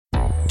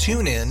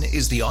TuneIn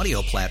is the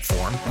audio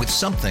platform with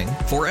something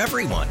for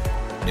everyone.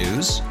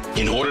 News.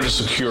 In order to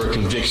secure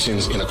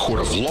convictions in a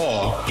court of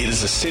law, it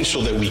is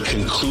essential that we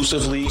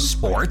conclusively.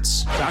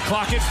 Sports. Shot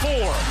clock at 4.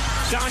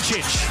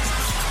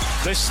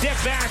 Doncic. The step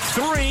back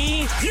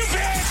 3. You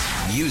bet.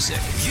 Music.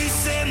 You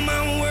set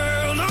my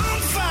world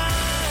on fire.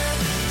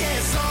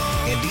 Yes,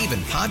 and even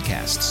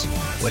podcasts.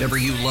 Whatever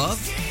you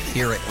love,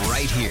 hear it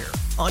right here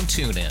on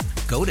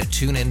TuneIn. Go to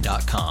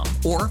TuneIn.com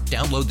or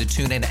download the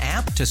TuneIn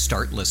app to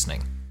start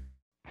listening.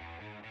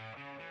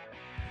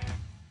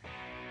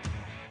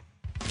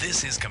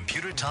 This is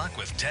Computer Talk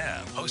with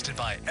Tab, hosted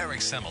by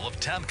Eric Semmel of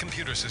Tab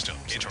Computer Systems.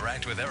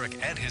 Interact with Eric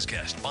and his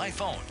guest by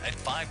phone at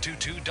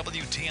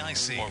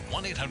 522-WTIC or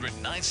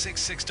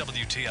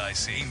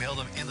 1-800-966-WTIC. Email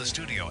them in the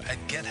studio at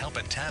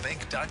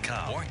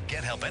gethelp@tabinc.com or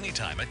get help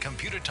anytime at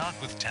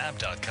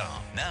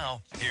computertalkwithtab.com.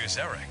 Now, here's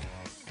Eric.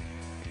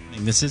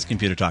 This is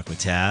Computer Talk with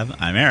Tab.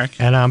 I'm Eric.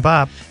 And I'm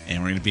Bob.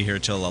 And we're going to be here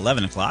till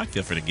 11 o'clock.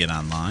 Feel free to get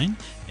online.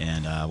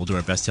 And we'll do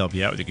our best to help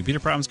you out with your computer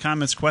problems,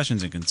 comments,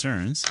 questions, and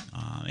concerns.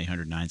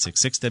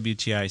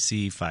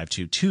 800-966-WTIC,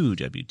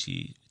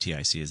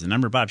 522-WTIC is the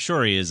number. Bob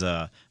Shorey is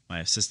my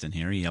assistant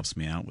here. He helps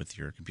me out with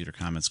your computer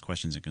comments,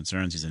 questions, and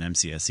concerns. He's an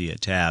MCSE at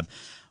Tab,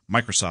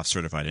 Microsoft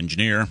certified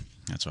engineer.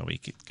 That's why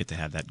we get to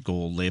have that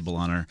gold label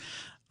on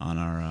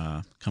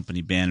our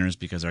company banners,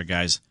 because our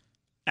guys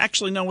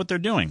actually know what they're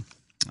doing.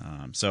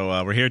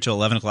 So we're here till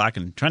 11 o'clock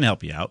and trying to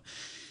help you out.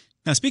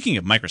 Now, speaking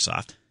of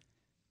Microsoft,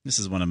 this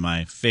is one of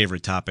my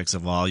favorite topics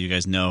of all. You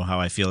guys know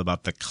how I feel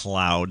about the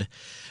cloud.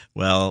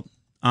 Well,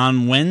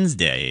 on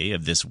Wednesday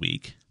of this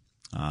week,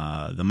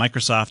 the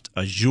Microsoft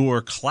Azure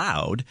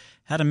cloud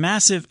had a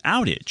massive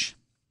outage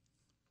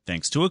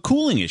thanks to a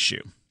cooling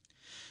issue.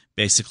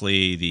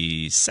 Basically,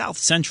 the south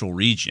central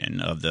region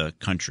of the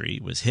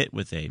country was hit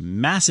with a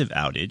massive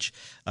outage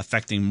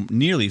affecting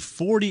nearly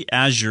 40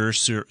 Azure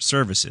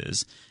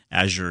services.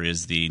 Azure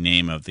is the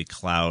name of the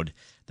cloud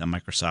that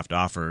Microsoft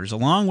offers,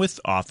 along with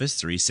Office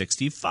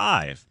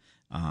 365,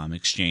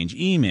 Exchange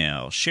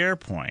email,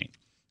 SharePoint.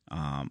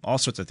 All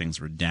sorts of things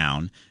were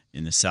down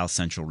in the south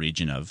central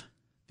region of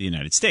the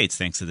United States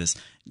thanks to this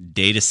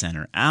data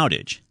center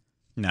outage.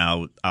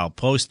 Now, I'll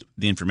post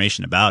the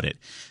information about it,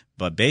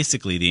 but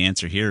basically the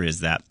answer here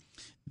is that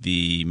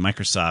the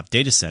Microsoft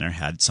data center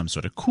had some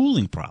sort of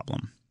cooling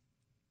problem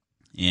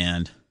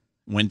and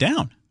went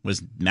down,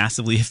 was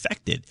massively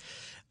affected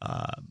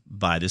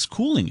by this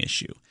cooling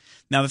issue.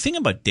 Now, the thing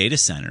about data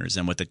centers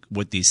and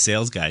what these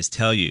sales guys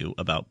tell you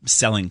about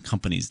selling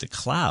companies to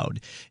cloud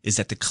is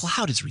that the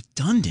cloud is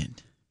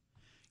redundant.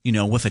 You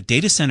know, if a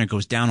data center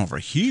goes down over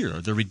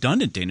here, the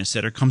redundant data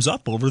center comes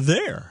up over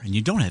there, and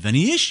you don't have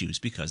any issues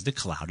because the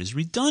cloud is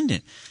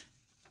redundant.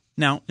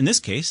 Now, in this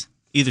case,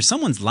 either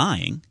someone's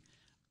lying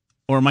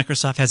or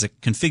Microsoft has a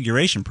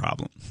configuration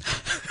problem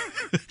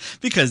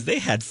because they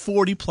had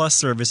 40-plus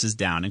services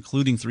down,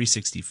 including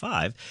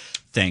 365,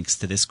 thanks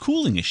to this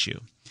cooling issue.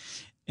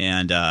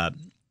 And I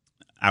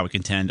would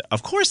contend,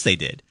 of course they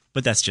did,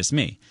 but that's just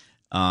me.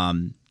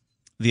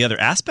 The other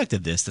aspect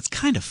of this that's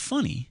kind of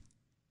funny,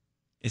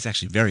 it's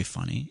actually very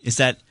funny, is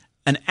that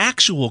an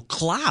actual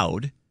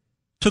cloud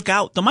took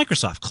out the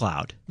Microsoft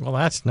cloud. Well,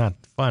 that's not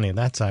funny.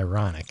 That's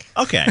ironic.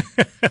 Okay.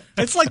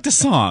 It's like the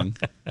song.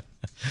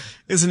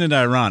 Isn't it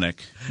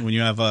ironic when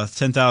you have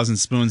 10,000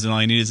 spoons and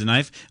all you need is a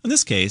knife? In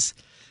this case,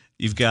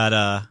 you've got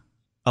a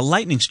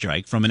lightning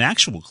strike from an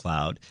actual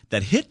cloud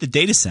that hit the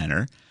data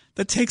center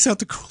that takes out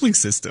the cooling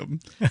system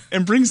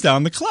and brings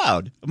down the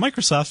cloud,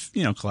 Microsoft,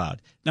 cloud.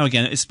 Now,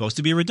 again, it's supposed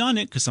to be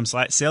redundant because some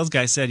sales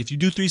guy said, if you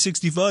do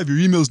 365, your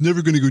email's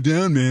never going to go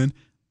down, man.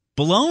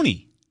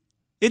 Baloney.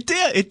 It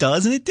did. It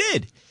does, and it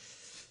did.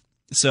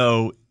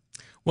 So,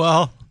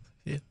 well,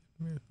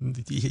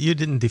 you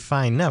didn't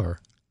define never.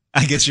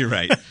 I guess you're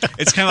right.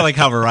 It's kind of like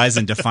how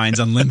Verizon defines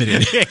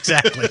unlimited.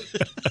 Exactly.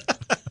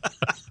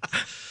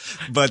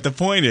 But the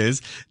point is,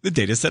 the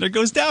data center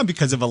goes down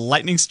because of a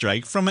lightning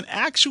strike from an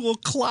actual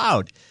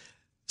cloud.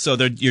 So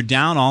you're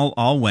down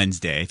all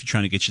Wednesday. If you're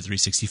trying to get your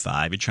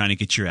 365, you're trying to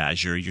get your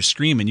Azure, you're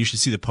screaming. You should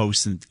see the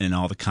posts and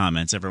all the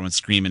comments. Everyone's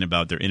screaming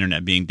about their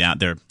internet being down,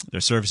 their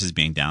services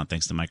being down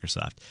thanks to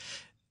Microsoft.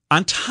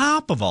 On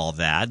top of all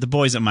that, the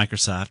boys at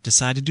Microsoft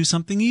decide to do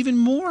something even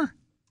more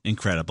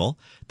incredible.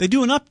 They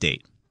do an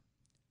update.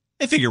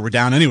 They figure we're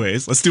down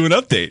anyways. Let's do an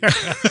update.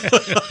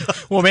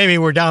 Well, maybe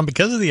we're down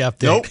because of the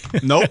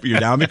update. Nope.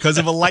 You're down because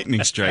of a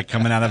lightning strike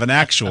coming out of an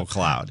actual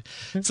cloud.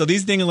 So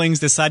these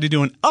dingalings decide to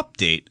do an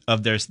update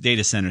of their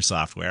data center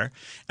software.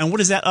 And what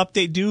does that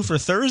update do for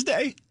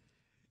Thursday?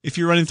 If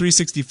you're running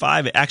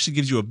 365, it actually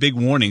gives you a big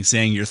warning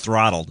saying you're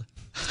throttled.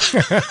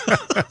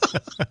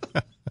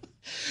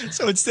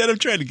 So instead of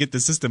trying to get the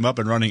system up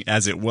and running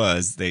as it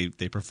was, they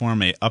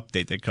perform an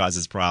update that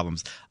causes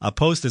problems. I'll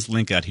post this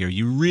link out here.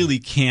 You really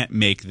can't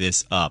make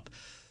this up.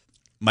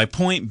 My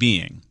point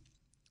being,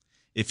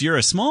 if you're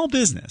a small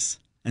business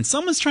and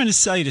someone's trying to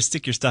sell you to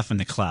stick your stuff in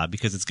the cloud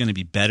because it's going to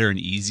be better and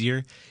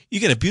easier, you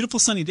get a beautiful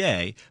sunny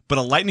day, but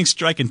a lightning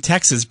strike in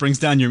Texas brings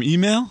down your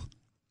email,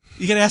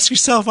 you got to ask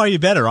yourself, are you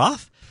better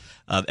off?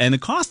 And the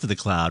cost of the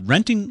cloud,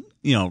 renting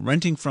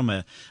renting from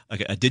a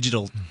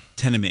digital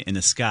tenement in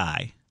the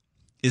sky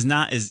is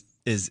not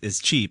as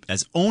cheap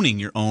as owning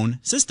your own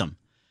system.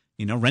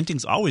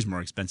 Renting's always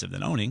more expensive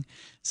than owning.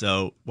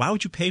 So why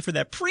would you pay for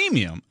that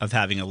premium of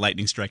having a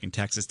lightning strike in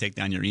Texas take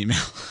down your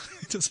email?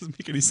 It doesn't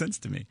make any sense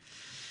to me.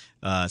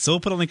 So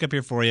we'll put a link up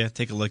here for you.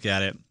 Take a look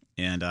at it.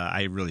 And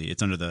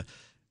it's under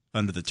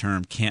the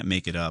term can't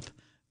make it up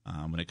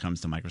when it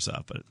comes to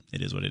Microsoft, but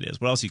it is what it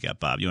is. What else you got,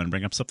 Bob? You want to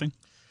bring up something?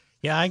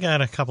 Yeah, I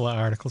got a couple of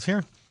articles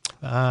here.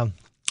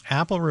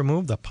 Apple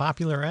removed a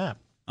popular app.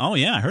 Oh,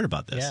 yeah, I heard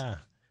about this. Yeah,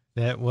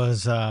 that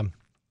was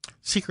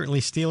secretly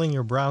stealing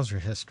your browser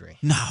history.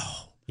 No.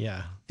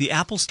 Yeah. The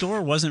Apple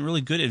Store wasn't really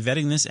good at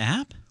vetting this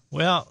app?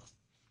 Well,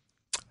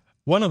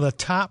 one of the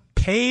top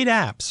paid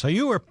apps, so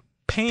you were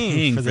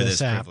paying for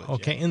this app,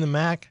 okay, in the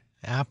Mac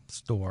App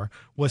Store,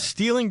 was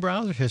stealing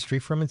browser history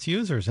from its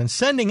users and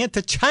sending it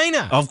to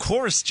China. Of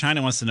course,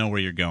 China wants to know where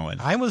you're going.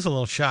 I was a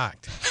little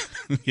shocked.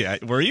 Yeah,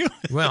 were you?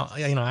 Well,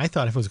 I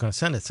thought if it was going to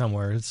send it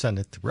somewhere, it'd send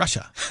it to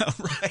Russia.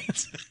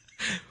 Right.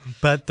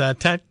 But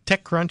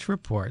TechCrunch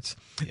reports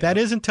that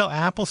is until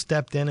Apple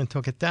stepped in and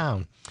took it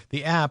down.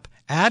 The app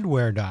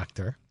AdWare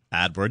Doctor.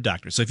 AdWare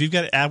Doctor. So if you've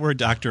got AdWare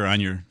Doctor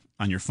on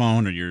your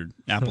phone or your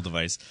Apple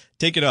device,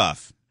 take it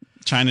off.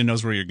 China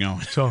knows where you're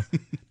going.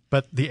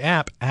 But the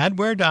app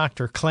AdWare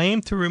Doctor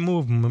claimed to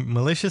remove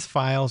malicious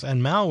files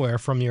and malware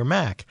from your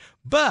Mac.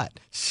 But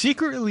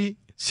security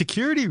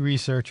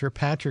researcher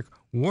Patrick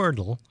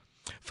Wardle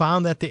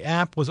found that the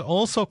app was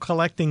also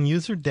collecting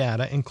user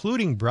data,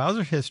 including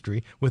browser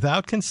history,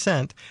 without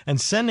consent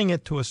and sending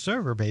it to a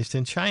server based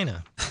in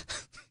China.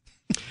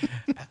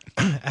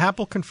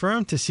 Apple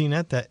confirmed to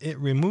CNET that it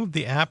removed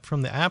the app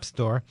from the App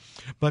Store,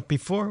 but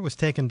before it was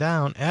taken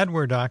down,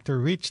 AdWare Doctor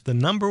reached the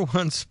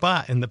 #1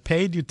 spot in the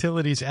paid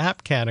utilities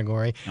app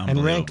category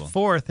and ranked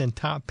 4th in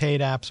top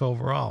paid apps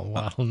overall.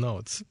 Waddle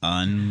notes.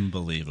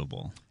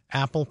 Unbelievable.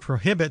 Apple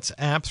prohibits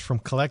apps from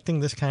collecting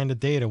this kind of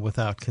data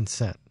without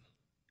consent.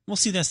 Well,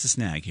 see, that's the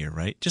snag here,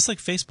 right? Just like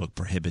Facebook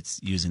prohibits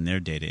using their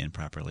data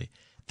improperly.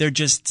 They're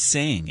just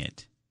saying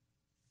it.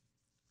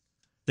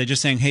 They're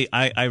just saying, hey,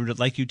 I would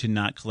like you to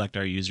not collect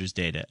our users'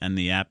 data. And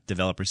the app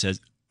developer says,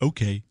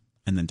 okay,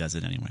 and then does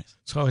it anyways.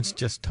 So it's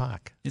just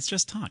talk. It's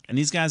just talk. And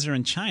these guys are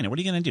in China. What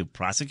are you going to do?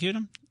 Prosecute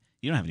them?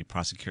 You don't have any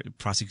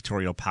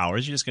prosecutorial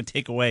powers. You're just going to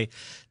take away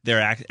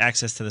their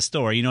access to the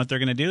store. You know what they're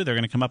going to do? They're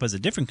going to come up as a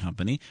different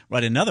company,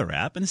 write another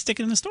app, and stick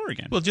it in the store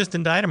again. Well, just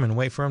indict them and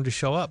wait for them to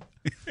show up.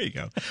 There you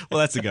go.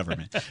 Well, that's the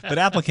government. But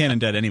Apple can't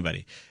indict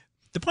anybody.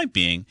 The point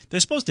being, they're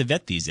supposed to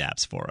vet these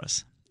apps for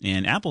us.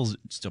 And Apple's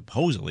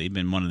supposedly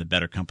been one of the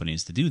better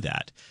companies to do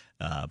that.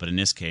 But in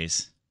this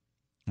case,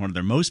 one of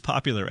their most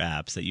popular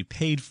apps that you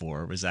paid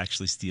for was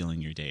actually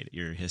stealing your data,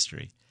 your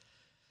history.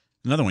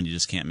 Another one you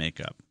just can't make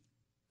up.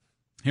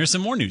 Here's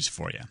some more news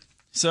for you.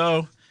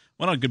 So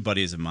one of the good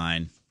buddies of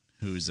mine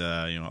who's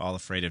all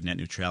afraid of net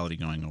neutrality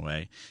going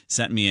away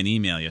sent me an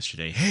email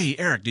yesterday. Hey,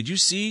 Eric, did you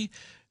see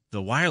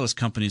the wireless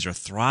companies are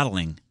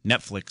throttling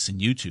Netflix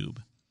and YouTube?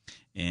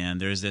 And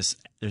there's this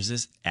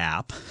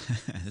app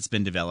that's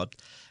been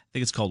developed. I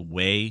think it's called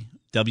WEME,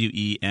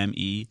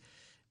 W-E-M-E.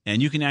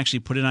 And you can actually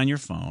put it on your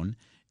phone.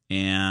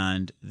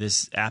 And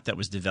this app that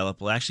was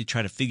developed will actually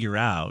try to figure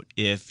out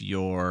if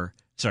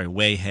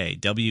WeHe,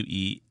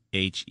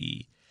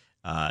 W-E-H-E.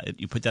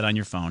 You put that on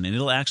your phone, and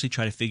it'll actually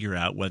try to figure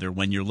out whether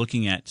when you're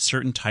looking at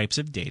certain types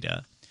of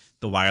data,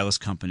 the wireless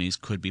companies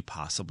could be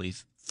possibly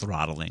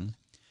throttling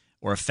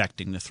or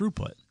affecting the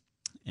throughput.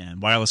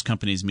 And wireless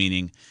companies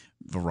meaning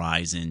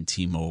Verizon,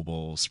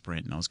 T-Mobile,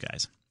 Sprint, and those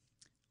guys.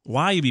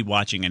 Why you'd be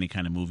watching any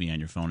kind of movie on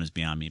your phone is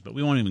beyond me, but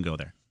we won't even go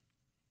there.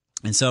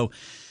 And so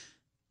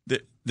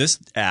this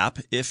app,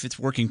 if it's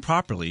working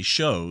properly,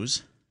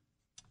 shows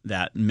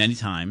that many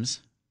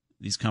times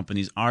these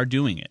companies are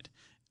doing it.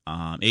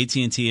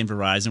 AT&T and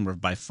Verizon were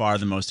by far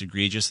the most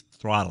egregious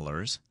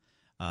throttlers,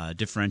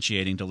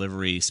 differentiating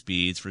delivery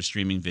speeds for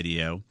streaming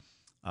video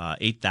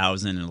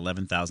 8,000 and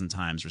 11,000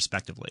 times,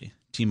 respectively.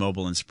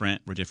 T-Mobile and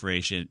Sprint were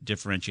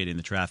differentiating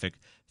the traffic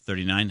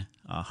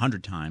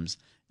 3,900 times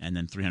and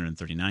then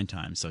 339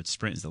 times. So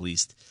Sprint is the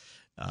least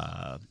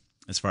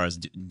as far as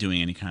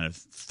doing any kind of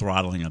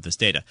throttling of this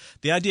data.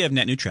 The idea of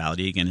net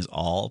neutrality, again, is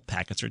all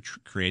packets are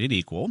created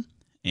equal.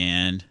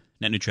 And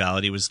net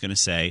neutrality was going to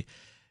say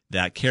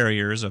that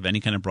carriers of any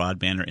kind of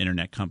broadband or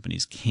internet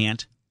companies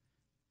can't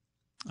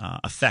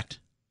affect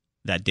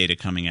that data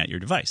coming at your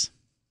device,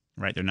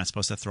 right? They're not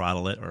supposed to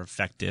throttle it or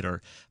affect it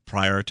or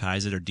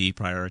prioritize it or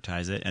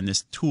deprioritize it, and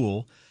this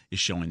tool is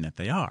showing that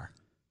they are.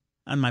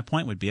 And my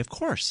point would be, of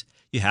course,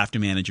 you have to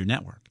manage your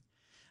network.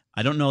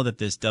 I don't know that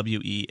this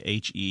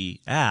WEHE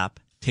app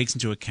takes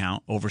into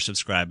account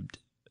oversubscribed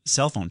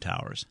cell phone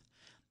towers,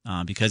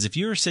 because if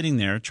you're sitting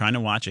there trying to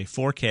watch a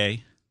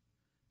 4K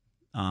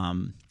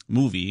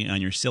movie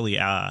on your silly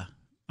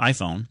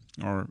iPhone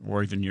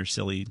or even your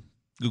silly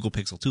Google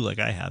Pixel 2 like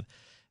I have,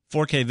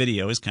 4K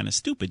video is kind of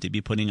stupid to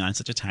be putting on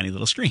such a tiny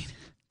little screen.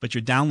 But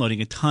you're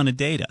downloading a ton of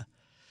data.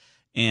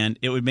 And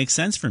it would make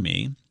sense for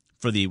me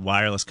for the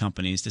wireless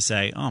companies to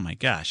say, oh my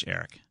gosh,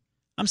 Eric,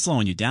 I'm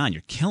slowing you down.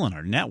 You're killing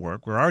our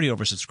network. We're already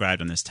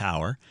oversubscribed on this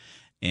tower,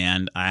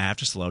 and I have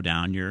to slow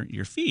down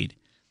your feed.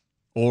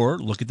 Or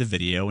look at the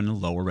video in a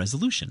lower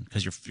resolution,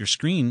 because your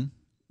screen,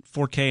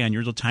 4K on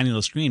your little tiny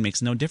little screen,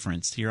 makes no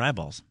difference to your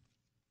eyeballs.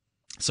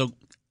 So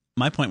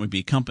my point would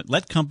be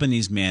let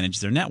companies manage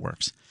their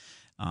networks.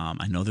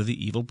 I know they're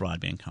the evil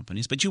broadband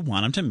companies, but you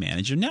want them to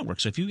manage your network.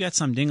 So if you've got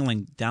some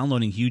dingling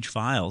downloading huge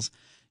files,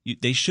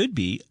 they should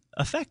be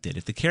affected.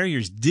 If the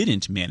carriers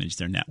didn't manage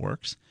their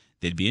networks,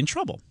 they'd be in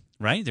trouble,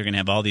 right? They're going to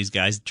have all these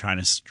guys trying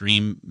to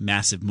stream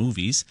massive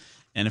movies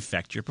and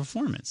affect your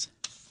performance.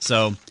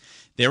 So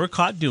they were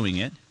caught doing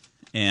it,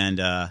 and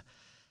you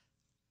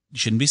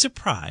shouldn't be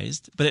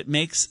surprised, but it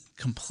makes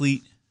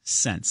complete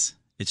sense.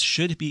 It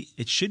should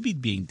be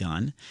being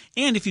done.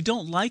 And if you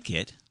don't like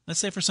it, let's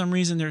say for some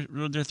reason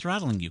they're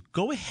throttling you,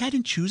 go ahead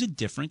and choose a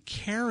different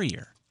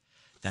carrier.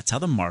 That's how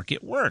the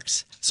market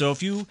works. So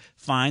if you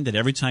find that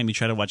every time you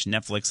try to watch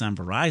Netflix on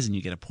Verizon,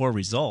 you get a poor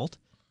result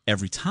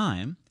every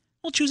time,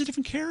 well, choose a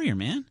different carrier,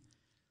 man.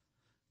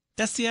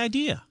 That's the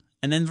idea.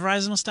 And then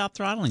Verizon will stop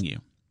throttling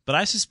you. But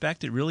I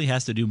suspect it really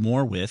has to do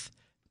more with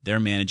they're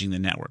managing the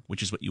network,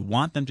 which is what you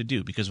want them to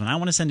do. Because when I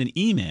want to send an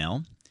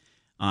email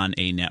on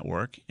a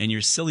network and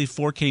your silly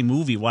 4K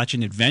movie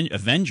watching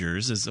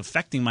Avengers is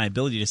affecting my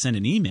ability to send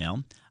an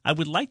email, I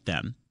would like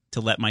them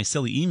to let my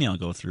silly email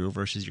go through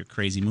versus your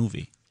crazy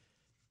movie.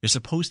 You're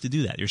supposed to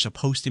do that. You're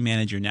supposed to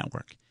manage your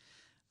network.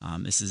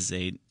 It's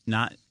a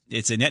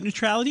net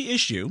neutrality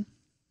issue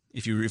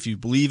if you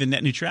believe in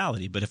net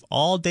neutrality. But if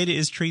all data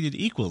is treated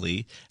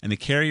equally and the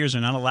carriers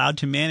are not allowed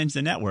to manage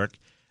the network,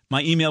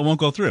 my email won't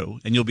go through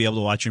and you'll be able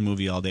to watch your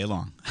movie all day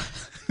long.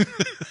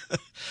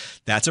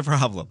 That's a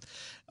problem.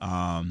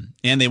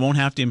 And they won't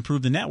have to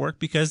improve the network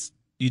because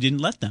you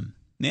didn't let them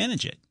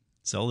manage it.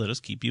 So they'll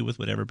just keep you with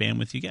whatever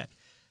bandwidth you get.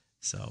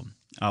 So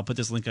I'll put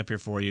this link up here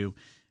for you.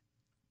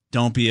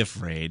 Don't be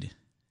afraid.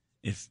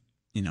 If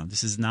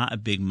this is not a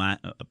big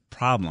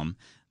problem,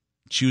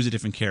 choose a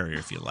different carrier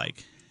if you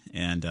like,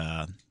 and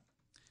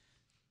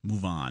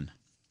move on.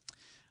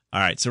 All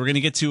right, so we're going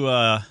to get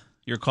to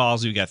your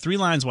calls. We've got 3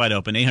 lines wide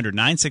open: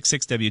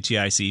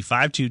 800-966-WTIC,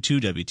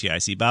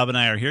 522-WTIC. Bob and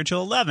I are here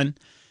till 11.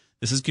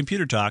 This is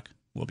Computer Talk.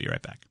 We'll be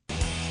right back.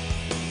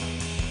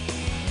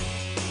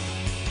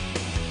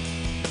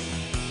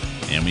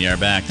 And we are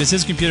back. This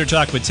is Computer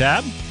Talk with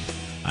Tab.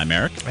 I'm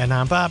Eric. And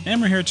I'm Bob.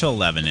 And we're here till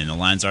 11, and the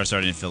lines are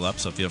starting to fill up,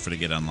 so feel free to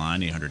get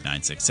online,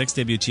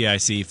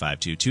 800-966-WTIC,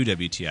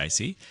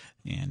 522-WTIC.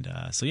 And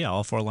so, yeah,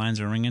 all 4 lines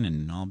are ringing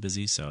and all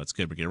busy, so it's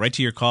good. We're getting right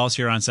to your calls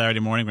here on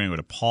Saturday morning. We're going to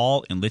go to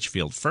Paul in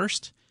Litchfield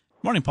first.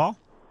 Morning, Paul.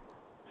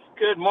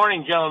 Good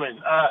morning, gentlemen.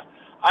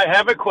 I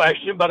have a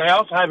question, but I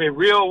also have a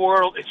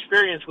real-world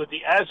experience with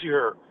the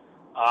Azure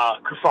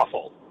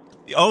kerfuffle.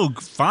 Oh,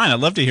 fine. I'd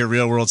love to hear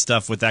real-world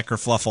stuff with that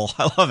kerfluffle.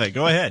 I love it.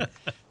 Go ahead.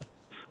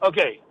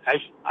 Okay.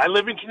 I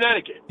live in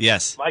Connecticut.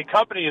 Yes. My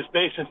company is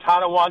based in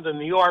Tonawanda,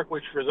 New York,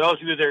 which, for those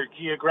of you that are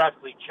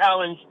geographically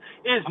challenged,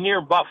 is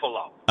near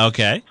Buffalo.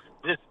 Okay.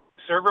 This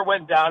server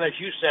went down, as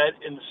you said,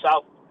 in the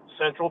south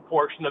central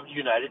portion of the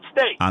United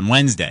States. On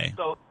Wednesday.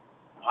 So,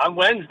 on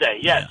Wednesday,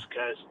 yes,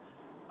 because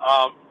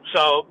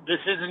so this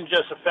isn't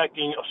just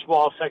affecting a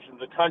small section of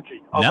the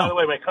country. Oh, no. By the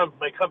way, my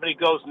company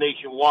goes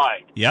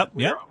nationwide. Yep.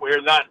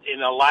 We're not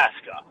in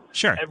Alaska.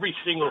 Sure. Every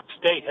single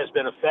state has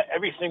been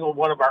every single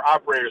one of our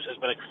operators has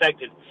been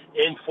affected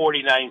in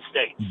 49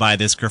 states. By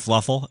this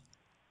kerfluffle?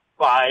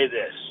 By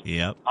this.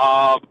 Yep.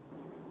 I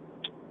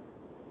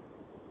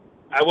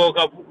woke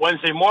up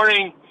Wednesday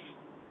morning.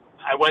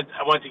 I went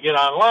to get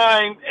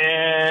online,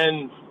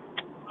 and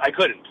I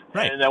couldn't.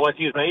 Right. And I went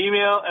to use my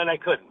email, and I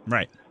couldn't.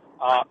 Right.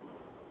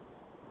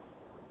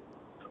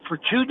 For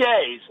 2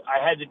 days, I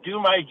had to do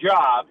my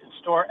job and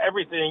store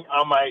everything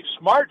on my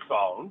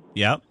smartphone.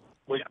 Yep.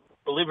 Which,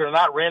 believe it or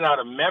not, ran out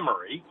of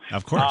memory.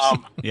 Of course.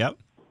 Yep.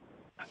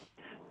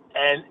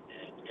 And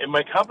in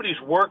my company's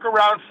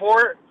workaround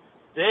for it,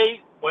 they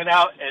went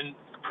out and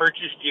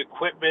purchased the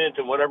equipment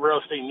and whatever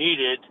else they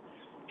needed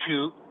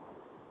to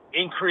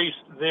increase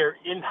their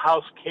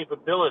in-house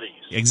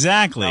capabilities.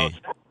 Exactly.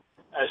 Now,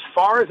 as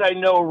far as I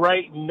know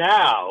right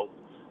now,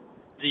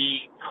 the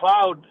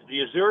cloud,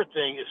 the Azure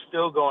thing is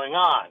still going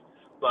on.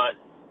 But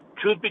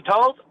truth be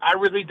told, I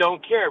really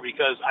don't care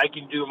because I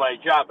can do my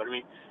job. I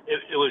mean,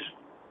 it was...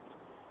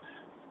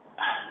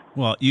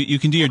 Well, you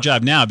can do your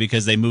job now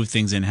because they move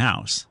things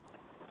in-house.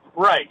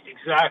 Right,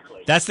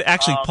 exactly. That's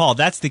Paul,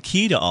 that's the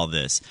key to all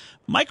this.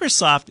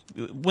 Microsoft,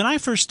 when I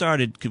first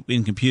started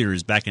in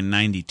computers back in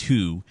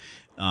 92,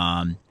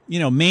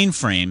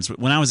 mainframes,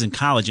 when I was in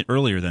college and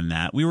earlier than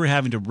that, we were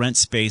having to rent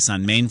space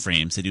on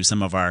mainframes to do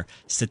some of our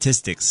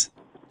statistics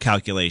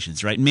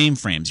calculations, right?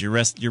 Mainframes,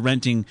 you're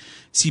renting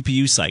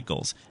CPU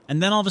cycles. And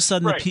then all of a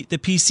sudden right. the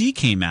PC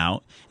came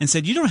out and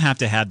said, you don't have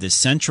to have this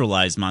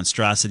centralized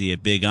monstrosity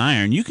of big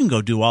iron. You can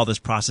go do all this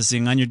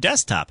processing on your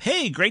desktop.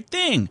 Hey, great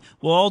thing.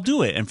 We'll all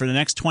do it. And for the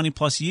next 20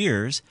 plus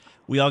years,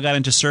 we all got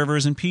into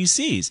servers and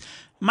PCs.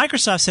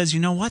 Microsoft says,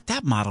 you know what?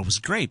 That model was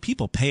great.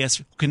 People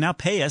can now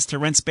pay us to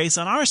rent space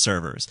on our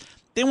servers.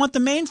 They want the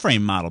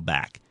mainframe model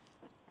back.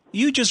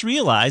 you just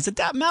realized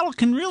that metal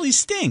can really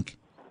stink,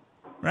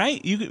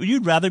 right?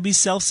 You'd rather be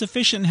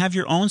self-sufficient and have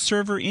your own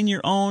server in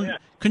your own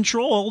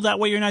control. That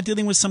way you're not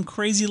dealing with some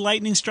crazy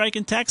lightning strike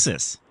in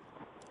Texas.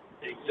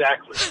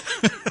 Exactly.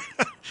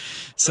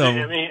 So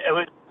I mean, it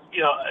was,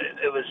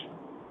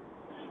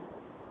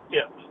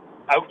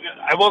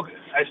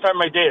 I start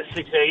my day at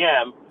 6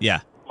 a.m.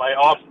 Yeah.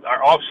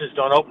 Our offices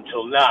don't open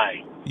till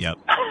 9. Yep.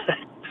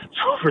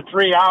 So for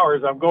 3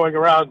 hours, I'm going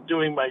around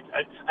doing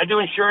I do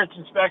insurance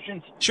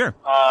inspections. Sure.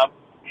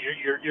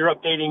 You're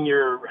updating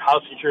your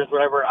house insurance,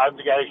 whatever. I'm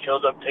the guy who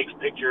shows up, takes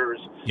pictures,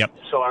 Yep.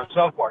 so on and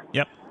so forth.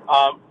 Yep.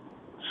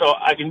 So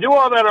I can do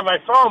all that on my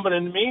phone, but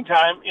in the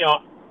meantime,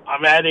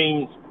 I'm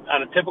adding,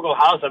 on a typical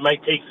house, I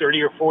might take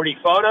 30 or 40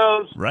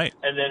 photos. Right.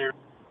 And then there's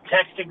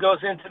text that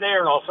goes into there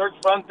and all sorts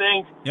of fun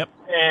things. Yep.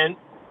 And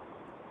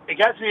it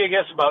got to me, I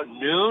guess, about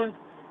noon,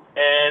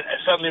 and I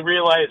suddenly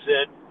realized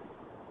that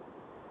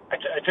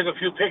I took a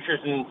few pictures,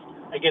 and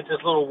I get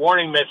this little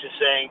warning message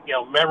saying,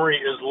 memory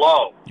is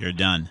low. You're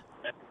done.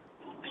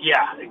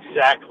 Yeah,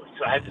 exactly.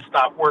 So I had to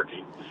stop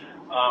working.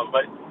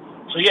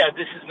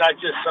 This is not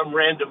just some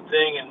random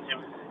thing, and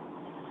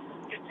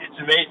it's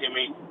amazing. I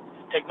mean,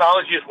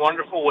 technology is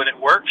wonderful when it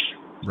works.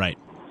 Right.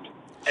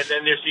 And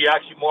then there's the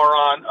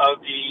oxymoron of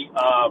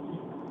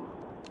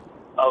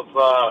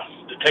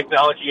the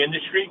technology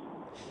industry.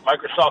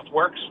 Microsoft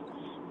Works.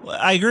 Well,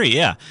 I agree.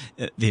 Yeah,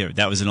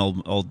 that was an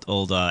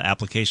old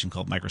application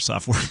called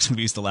Microsoft Works, and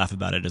we used to laugh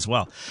about it as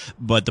well.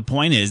 But the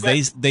point is,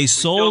 they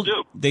sold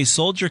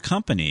your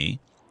company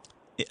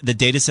the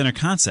data center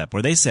concept,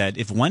 where they said,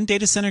 if one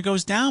data center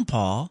goes down,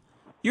 Paul,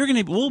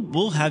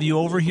 we'll have you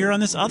over here on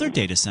this other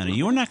data center.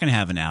 You're not going to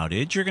have an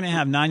outage. You're going to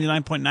have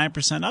 99.9%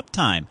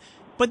 uptime.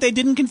 But they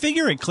didn't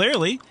configure it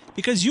clearly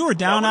because you were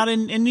down out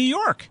in New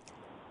York.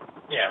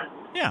 Yeah.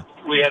 Yeah.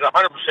 We had 100%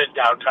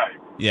 downtime.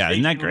 Yeah,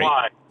 isn't that great?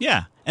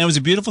 Yeah, and it was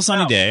a beautiful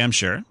sunny day, I'm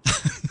sure.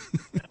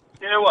 Yeah,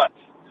 it was.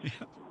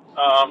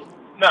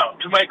 Now,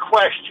 to my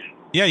question.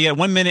 Yeah,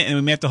 1 minute, and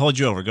we may have to hold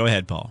you over. Go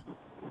ahead, Paul.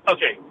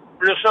 Okay,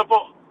 real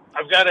simple.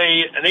 I've got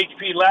an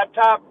HP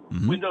laptop,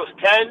 Windows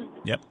 10.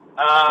 Yep.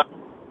 I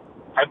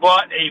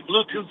bought a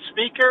Bluetooth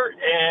speaker,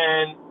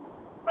 and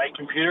my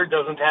computer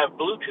doesn't have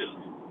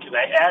Bluetooth. Can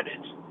I add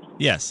it?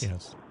 Yes.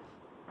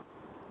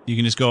 You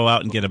can just go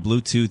out and get a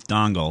Bluetooth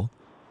dongle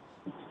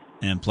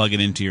and plug it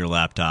into your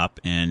laptop,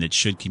 and it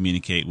should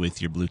communicate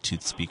with your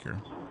Bluetooth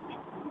speaker.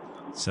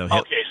 So so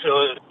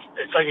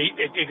it's like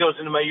it goes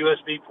into my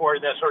USB port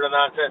and that sort of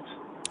nonsense?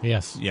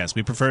 Yes,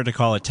 we prefer to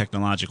call it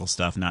technological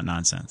stuff, not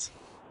nonsense.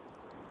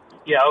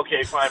 Yeah,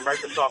 okay, fine.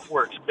 Microsoft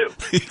Works, too.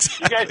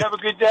 Exactly. You guys have a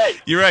good day.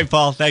 You're right,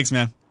 Paul. Thanks,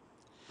 man.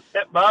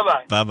 Yeah,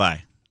 bye-bye.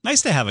 Bye-bye.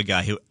 Nice to have a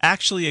guy who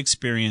actually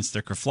experienced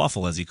the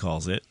kerfluffle, as he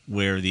calls it,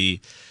 where the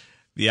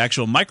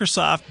actual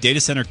Microsoft data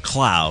center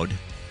cloud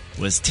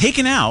was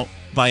taken out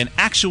by an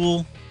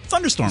actual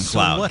thunderstorm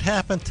cloud. So what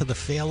happened to the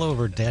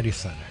failover data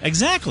center?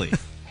 Exactly.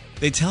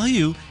 They tell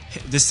you,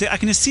 I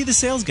can just see the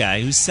sales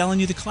guy who's selling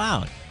you the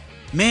cloud.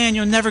 Man,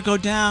 you'll never go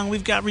down.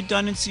 We've got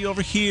redundancy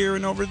over here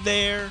and over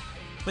there.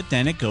 But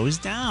then it goes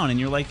down, and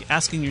you're like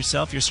asking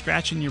yourself, you're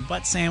scratching your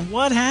butt saying,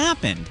 what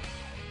happened?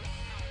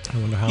 I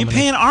wonder how you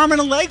pay an arm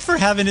and a leg for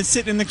having it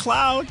sit in the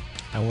cloud.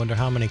 I wonder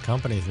how many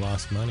companies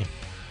lost money.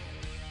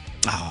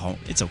 Oh,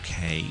 it's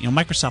okay.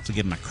 Microsoft will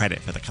give them a credit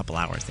for the couple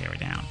hours they were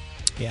down.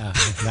 Yeah,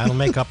 that'll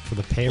make up for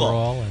the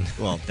payroll.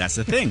 Well, that's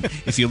the thing.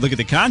 If you look at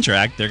the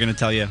contract, they're going to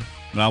tell you,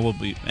 well,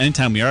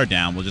 anytime we are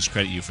down, we'll just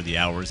credit you for the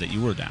hours that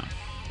you were down.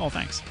 Oh,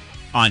 thanks.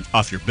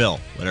 Off your bill,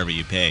 whatever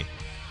you pay.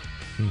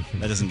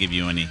 That doesn't give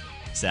you any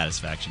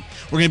satisfaction.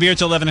 We're going to be here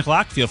till 11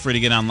 o'clock. Feel free to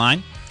get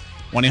online.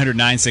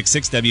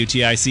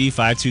 1-800-966-WTIC,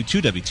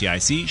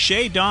 522-WTIC.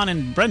 Shay, Dawn,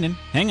 and Brendan,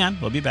 hang on.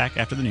 We'll be back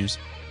after the news.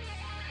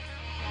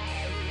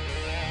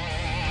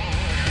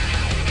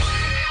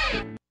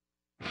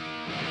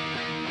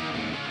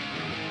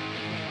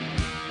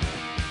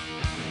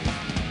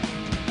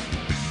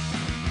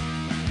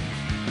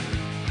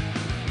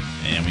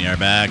 And we are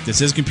back. This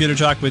is Computer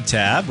Talk with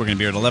Tab. We're going to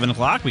be here at 11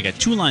 o'clock. We got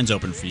two lines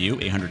open for you,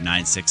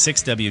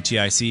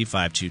 800-966-WTIC,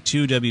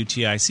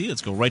 522-WTIC.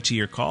 Let's go right to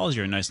your calls.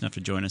 You're nice enough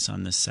to join us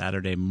on this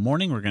Saturday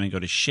morning. We're going to go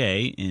to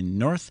Shay in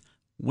North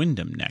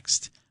Windham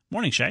next.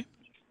 Morning, Shay.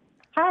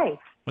 Hi.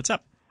 What's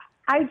up?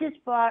 I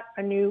just bought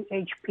a new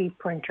HP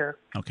printer.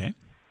 Okay.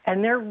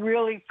 And they're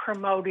really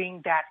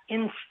promoting that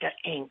Insta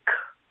Ink.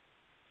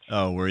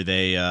 Oh, where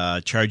they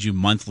charge you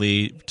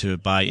monthly to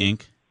buy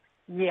ink?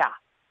 Yeah.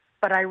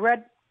 But I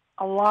read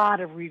a lot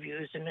of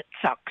reviews, and it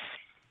sucks.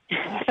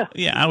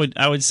 Yeah,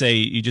 I would say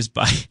you just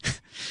buy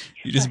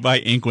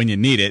ink when you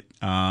need it.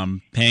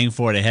 Paying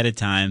for it ahead of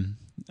time,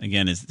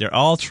 again, they're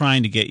all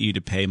trying to get you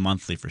to pay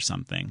monthly for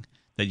something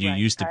that you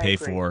used to pay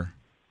for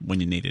when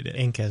you needed it.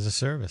 Ink as a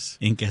service.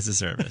 Ink as a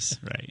service,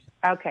 right.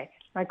 Okay.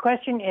 My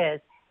question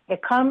is,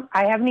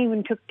 I haven't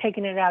even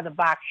taken it out of the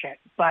box yet,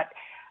 but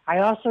I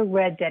also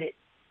read that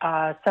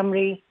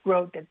somebody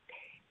wrote that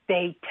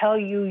they tell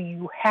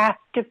you have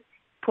to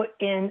put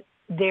in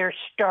their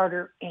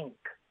starter ink.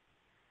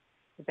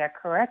 Is that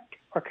correct?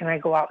 Or can I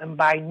go out and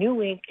buy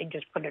new ink and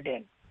just put it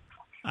in?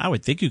 I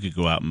would think you could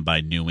go out and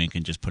buy new ink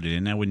and just put it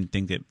in. I wouldn't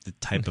think that the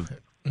type of...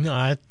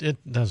 No,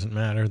 it doesn't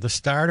matter. The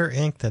starter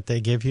ink that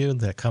they give you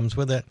that comes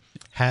with it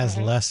has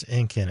less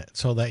ink in it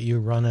so that you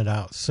run it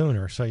out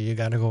sooner. So you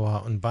got to go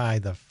out and buy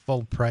the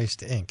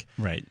full-priced ink.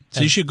 Right.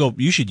 So you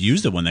should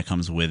use the one that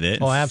comes with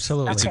it. Oh,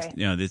 absolutely.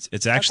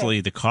 It's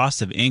actually the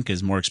cost of ink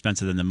is more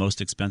expensive than the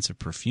most expensive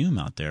perfume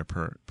out there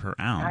per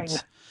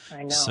ounce.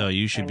 I know. So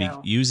you should be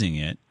using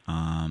it.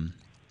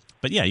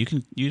 But yeah,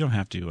 you don't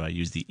have to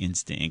use the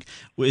Insta ink.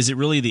 Is it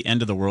really the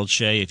end of the world,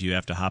 Shay, if you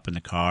have to hop in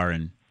the car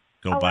and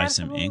go buy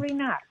some ink? Absolutely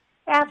not.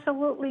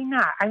 Absolutely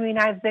not. I mean,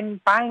 I've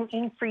been buying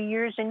ink for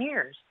years and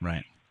years.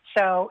 Right.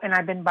 So, and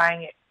I've been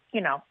buying it,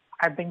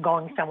 I've been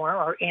going somewhere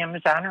or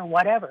Amazon or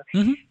whatever.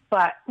 Mm-hmm.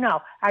 But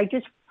no, I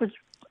just was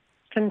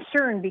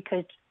concerned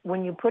because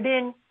when you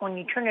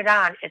turn it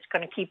on, it's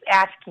going to keep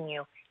asking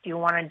you, do you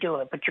want to do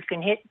it? But you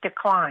can hit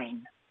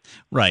decline.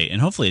 Right,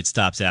 and hopefully it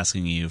stops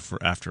asking you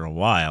after a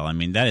while. I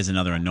mean, that is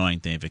another annoying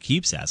thing if it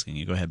keeps asking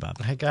you. Go ahead, Bob.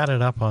 I got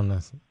it up on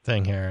the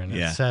thing here, and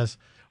it says,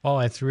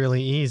 it's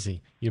really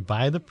easy. You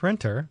buy the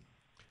printer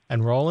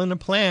and roll in a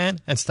plan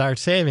and start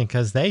saving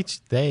because they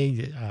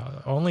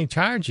only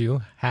charge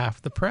you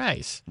half the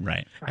price.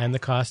 Right. And the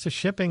cost of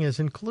shipping is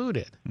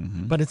included,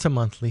 but it's a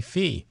monthly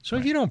fee. So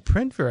if you don't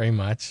print very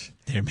much,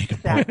 they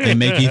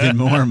make even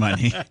more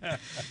money.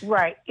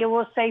 Right. It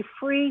will say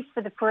free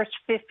for the first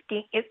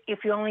 15 if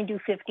you only do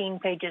 15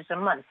 pages a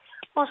month.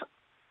 Well,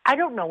 I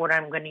don't know what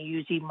I'm going to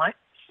use each month.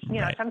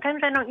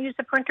 Sometimes I don't use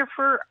the printer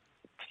for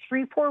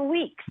 3-4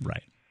 weeks.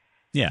 Right.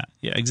 Yeah,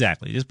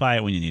 exactly. Just buy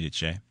it when you need it,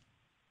 Shay.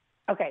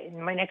 Okay,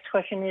 my next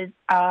question is,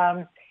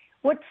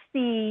 what's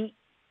the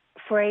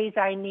phrase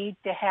I need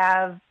to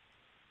have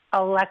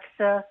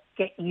Alexa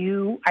get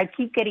you? I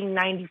keep getting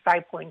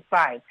 95.5.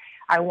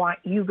 I want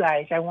you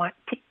guys. I want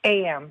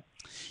AM.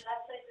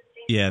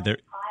 Yeah,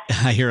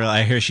 I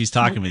hear she's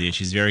talking with you.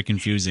 She's very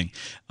confusing.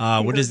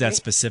 What is that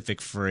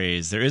specific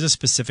phrase? There is a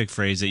specific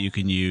phrase that you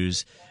can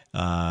use.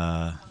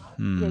 Yeah,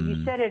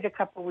 you said it a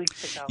couple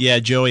weeks ago. Yeah,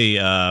 Joey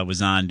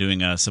was on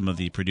doing some of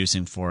the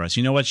producing for us.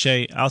 You know what,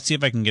 Shay? I'll see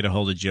if I can get a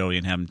hold of Joey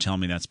and have him tell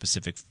me that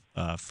specific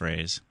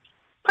phrase.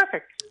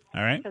 Perfect.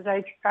 All right?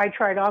 Because I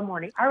tried all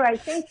morning. All right,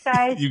 thanks,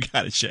 guys. You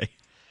got it, Shay.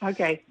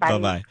 Okay, bye.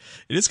 Bye-bye.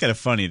 It is kind of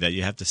funny that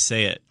you have to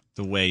say it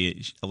the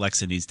way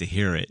Alexa needs to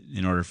hear it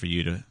in order for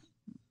you to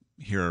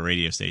hear a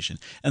radio station.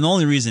 And the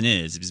only reason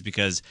is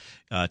because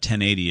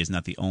 1080 is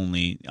not the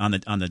only on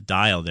the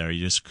dial there.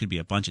 You just could be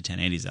a bunch of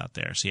 1080s out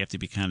there, so you have to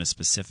be kind of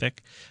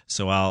specific.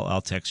 So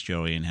I'll text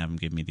Joey and have him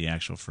give me the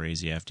actual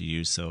phrase you have to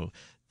use so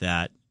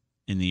that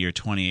in the year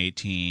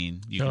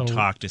 2018 you can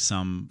talk to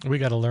some. We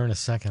got to learn a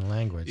second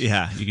language.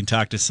 Yeah, you can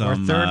talk to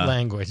some or third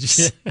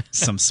language.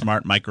 Some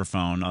smart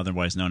microphone,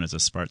 otherwise known as a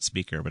smart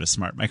speaker, but a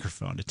smart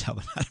microphone to tell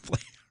them how to play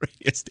a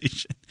radio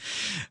station.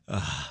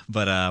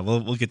 But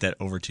we'll get that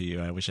over to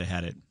you. I wish I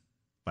had it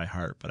by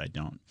heart, but I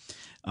don't.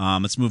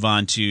 Let's move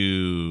on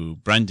to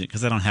Brendan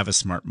because I don't have a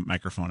smart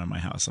microphone in my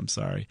house. I'm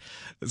sorry.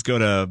 Let's go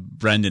to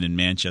Brendan in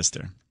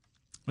Manchester.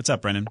 What's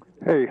up, Brendan?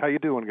 Hey, how you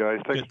doing, guys?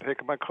 Thanks for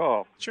taking my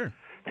call. Sure.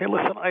 Hey,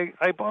 listen,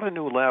 I bought a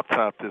new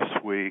laptop this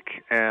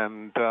week,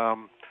 and of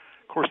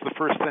course the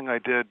first thing I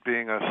did,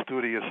 being a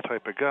studious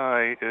type of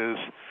guy, is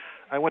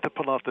I went to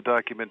pull off the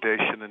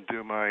documentation and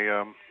do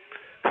my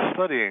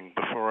studying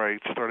before I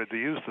started to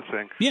use the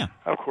thing. Yeah.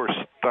 Of course,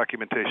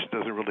 documentation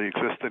doesn't really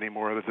exist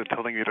anymore other than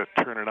telling you to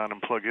turn it on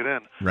and plug it in.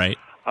 Right.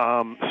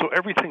 So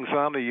everything's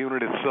on the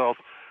unit itself.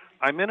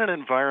 I'm in an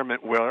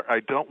environment where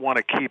I don't want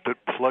to keep it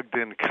plugged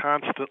in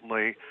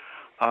constantly.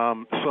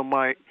 So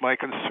my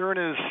concern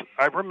is,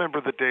 I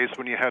remember the days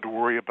when you had to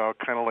worry about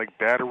kind of like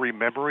battery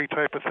memory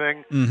type of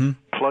thing. Mm-hmm.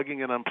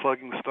 Plugging and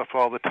unplugging stuff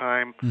all the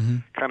time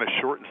kind of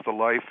shortens the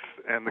life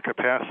and the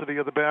capacity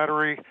of the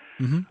battery.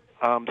 Mm-hmm.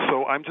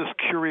 So I'm just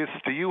curious,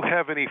 do you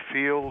have any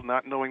feel,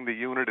 not knowing the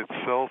unit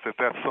itself, if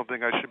that's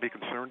something I should be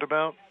concerned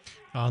about?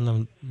 On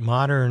the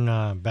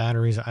modern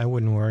batteries, I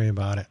wouldn't worry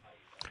about it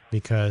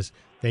because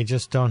they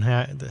just don't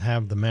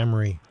have the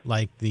memory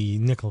like the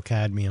nickel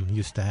cadmium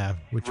used to have,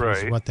 which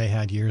was what they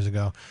had years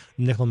ago.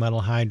 Nickel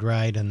metal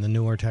hydride and the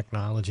newer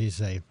technologies,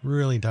 they've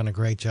really done a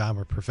great job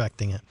of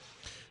perfecting it.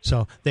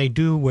 So they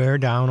do wear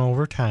down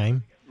over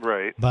time.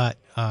 Right. But,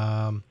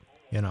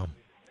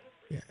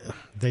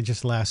 they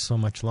just last so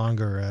much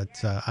longer.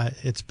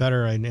 It's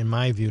better, in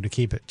my view, to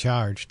keep it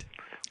charged.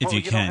 If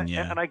you can,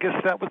 yeah. And I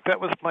guess that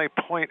was my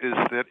point, is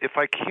that if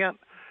I can't,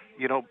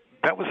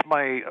 that was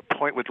my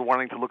point with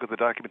wanting to look at the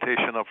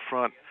documentation up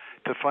front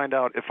to find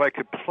out if I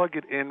could plug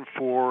it in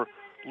for,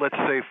 let's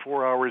say,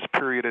 4 hours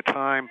period of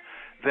time,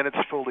 then it's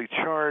fully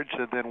charged,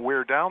 and then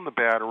wear down the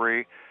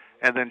battery,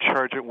 and then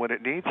charge it when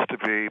it needs to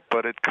be.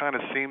 But it kind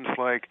of seems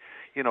like,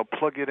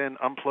 plug it in,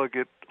 unplug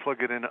it,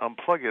 plug it in,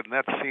 unplug it, and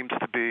that seems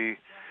to be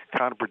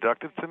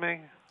counterproductive to me.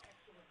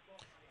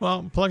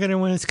 Well, plug it in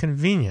when it's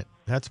convenient.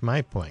 That's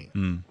my point.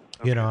 Mm.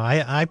 Okay.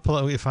 I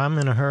if I'm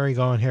in a hurry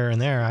going here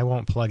and there, I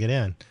won't plug it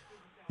in.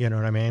 You know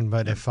what I mean?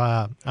 But if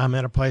I'm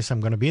at a place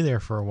I'm going to be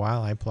there for a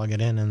while, I plug it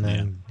in and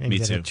then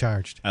get it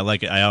charged. I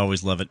like it. I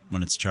always love it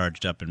when it's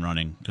charged up and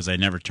running because I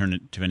never turn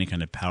it to any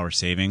kind of power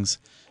savings.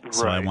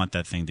 So I want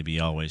that thing to be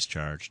always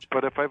charged.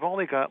 But if I've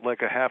only got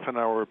like a half an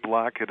hour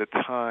block at a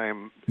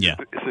time, is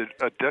it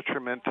a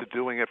detriment to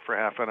doing it for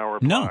half an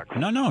hour blocks?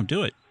 No,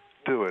 do it.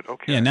 Do it,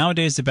 okay. Yeah,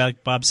 nowadays,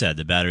 like Bob said,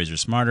 the batteries are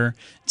smarter.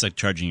 It's like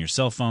charging your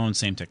cell phone,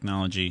 same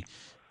technology.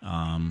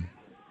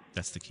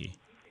 That's the key.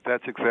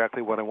 That's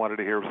exactly what I wanted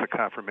to hear was the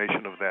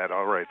confirmation of that.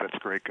 All right, that's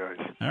great, guys.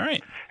 All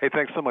right. Hey,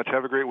 thanks so much.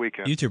 Have a great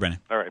weekend. You too, Brennan.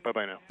 All right,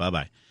 bye-bye now.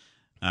 Bye-bye.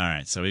 All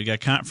right, so we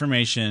got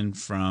confirmation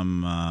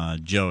from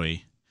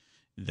Joey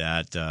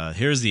that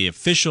here's the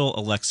official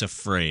Alexa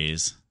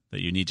phrase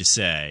that you need to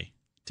say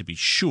to be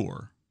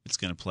sure it's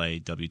going to play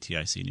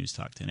WTIC News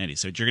Talk 1080.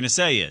 So what you're going to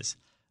say is,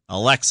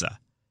 Alexa,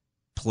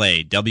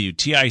 play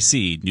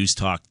WTIC News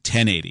Talk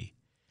 1080.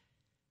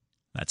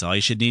 That's all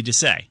you should need to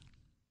say.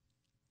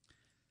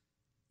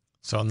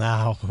 So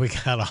now we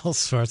got all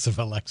sorts of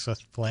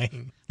Alexas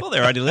playing. Well,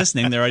 they're already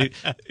listening. You're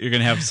going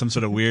to have some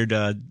sort of weird,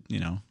 what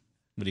do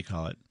you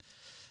call it?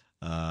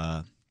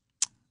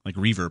 Like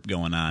reverb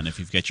going on if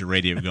you've got your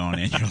radio going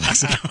and your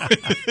Alexa going.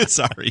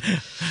 Sorry.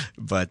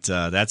 But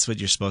that's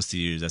what you're supposed to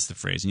use. That's the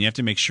phrase. And you have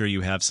to make sure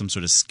you have some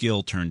sort of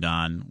skill turned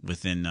on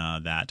within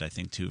that, I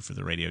think, too, for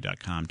the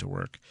radio.com to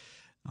work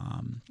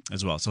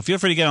as well. So feel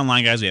free to get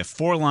online, guys. We have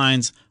 4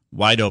 lines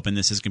wide open.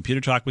 This is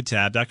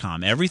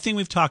computertalkwithtab.com. Everything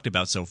we've talked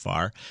about so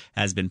far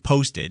has been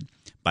posted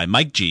by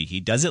Mike G. He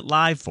does it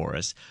live for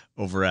us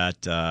over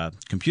at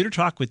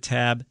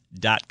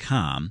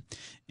computertalkwithtab.com.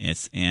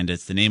 It's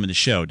the name of the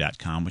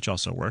show.com, which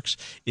also works.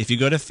 If you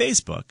go to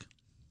Facebook,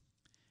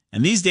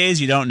 and these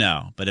days you don't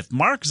know, but if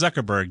Mark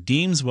Zuckerberg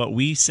deems what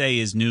we say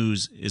is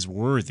news is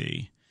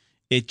worthy,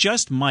 it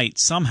just might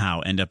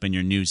somehow end up in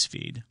your news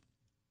feed.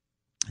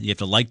 You have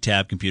to like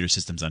Tab Computer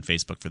Systems on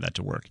Facebook for that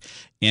to work.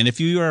 And if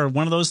you are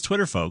one of those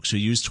Twitter folks who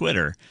use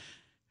Twitter,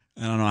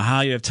 I don't know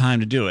how you have time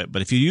to do it,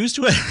 but if you use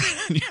Twitter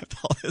and you have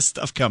all this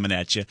stuff coming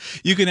at you,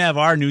 you can have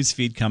our news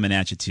feed coming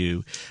at you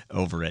too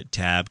over at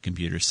Tab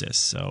Computer Sys.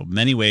 So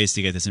many ways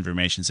to get this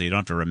information so you don't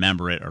have to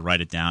remember it or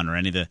write it down, or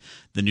any of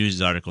the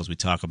news articles we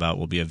talk about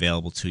will be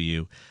available to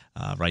you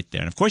right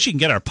there. And of course, you can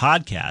get our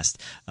podcast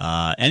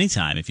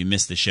anytime if you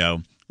miss the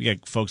show. We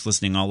got folks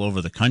listening all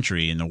over the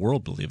country and the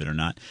world, believe it or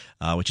not,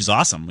 which is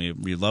awesome.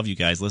 We love you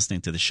guys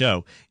listening to the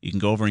show. You can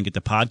go over and get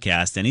the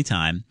podcast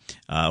anytime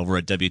over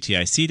at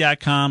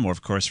WTIC.com or,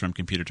 of course, from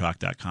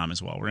ComputerTalk.com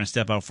as well. We're going to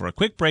step out for a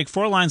quick break.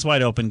 4 lines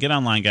wide open. Get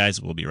online,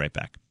 guys. We'll be right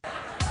back.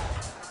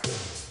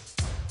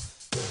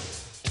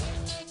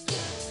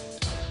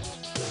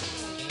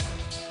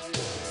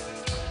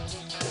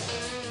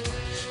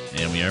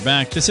 And we are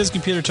back. This is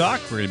Computer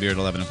Talk. We're going to be here at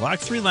 11 o'clock.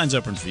 3 lines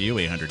open for you,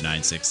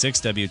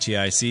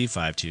 800-966-WTIC,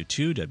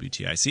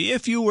 522-WTIC.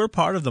 If you were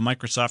part of the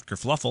Microsoft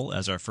kerfluffle,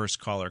 as our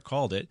first caller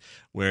called it,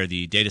 where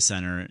the data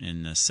center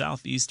in the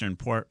southeastern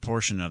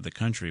portion of the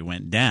country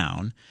went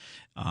down,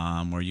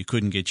 where you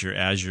couldn't get your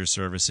Azure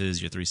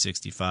services, your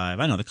 365.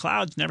 I know the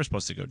cloud's never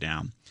supposed to go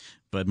down,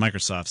 but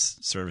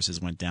Microsoft's services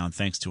went down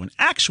thanks to an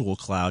actual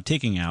cloud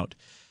taking out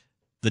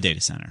the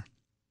data center.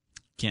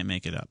 Can't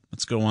make it up.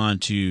 Let's go on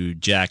to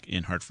Jack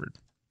in Hartford.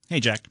 Hey,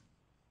 Jack.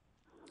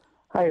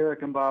 Hi,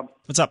 Eric and Bob.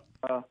 What's up?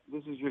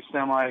 This is your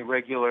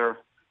semi-regular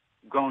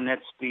Go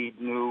NetSpeed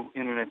new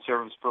internet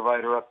service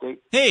provider update.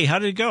 Hey, how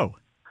did it go?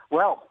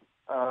 Well,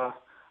 I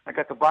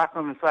got the box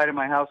on the side of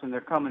my house, and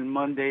they're coming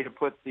Monday to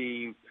put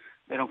they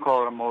don't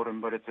call it a modem,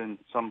 but it's in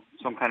some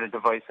kind of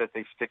device that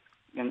they stick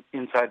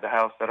inside the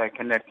house that I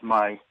connect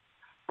my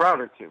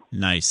router to.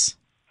 Nice.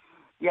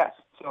 Yes.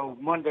 So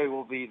Monday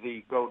will be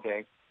the go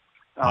day.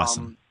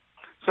 Awesome.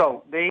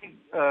 So their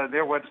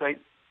website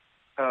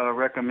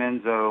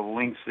recommends a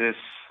Linksys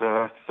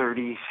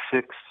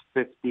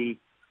 3650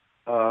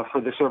 for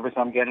the service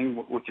I'm getting,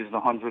 which is the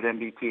 100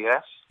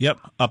 Mbps. Yep,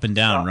 up and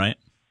down, right?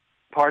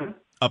 Pardon?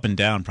 Up and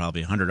down,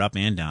 probably 100 up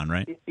and down,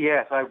 right?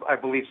 Yes, I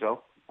believe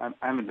so. I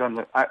haven't done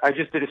that. I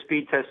just did a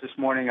speed test this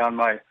morning on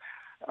my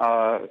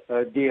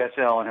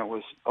DSL, and it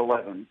was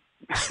 11.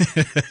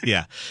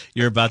 Yeah,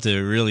 you're about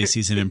to really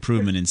see some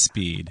improvement in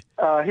speed.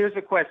 Here's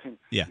the question.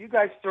 Yeah. You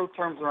guys throw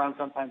terms around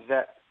sometimes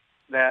that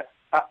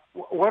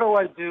what do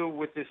I do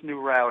with this new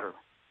router?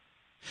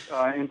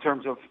 In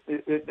terms of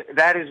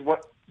that is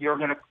what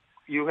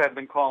you have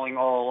been calling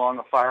all along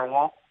a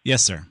firewall?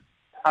 Yes, sir.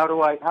 How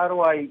do I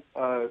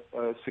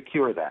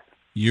secure that?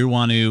 You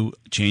want to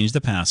change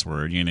the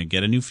password. You're going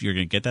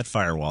to get that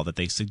firewall that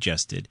they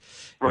suggested.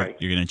 Right.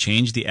 You're going to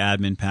change the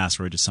admin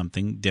password to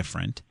something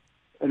different.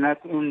 And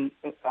that's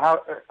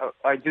how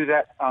I do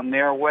that on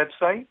their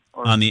website?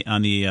 Or? On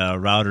the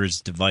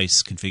router's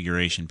device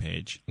configuration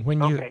page.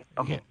 Okay.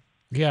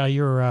 Yeah,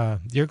 you're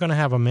going to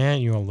have a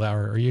manual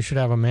there, or you should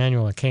have a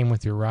manual that came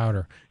with your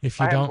router. If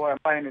you don't, I'm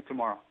buying it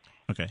tomorrow.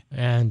 Okay.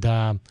 And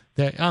on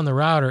the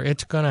router,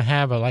 it's going to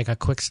have a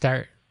quick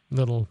start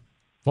little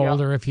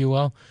folder, if you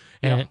will,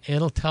 and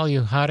it'll tell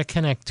you how to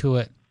connect to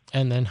it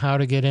and then how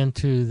to get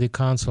into the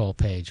console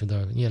page.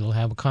 It'll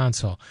have a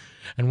console.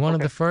 And one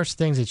of the first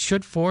things it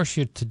should force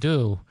you to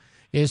do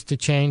is to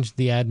change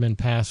the admin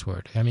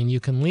password. I mean, you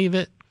can leave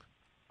it.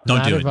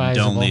 Don't do it.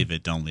 Advisable. Don't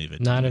leave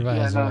it. Not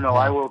advisable. No,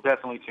 I will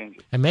definitely change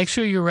it. And make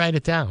sure you write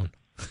it down.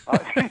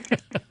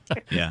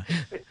 Yeah.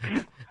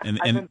 I've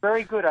been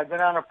very good. I've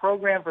been on a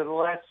program for the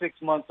last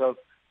 6 months of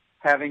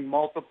having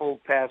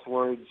multiple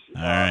passwords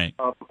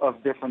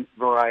of different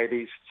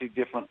varieties to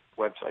different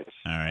websites.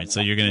 All right, so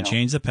you're going to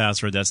change the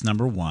password. That's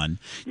number one.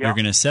 Yeah. You're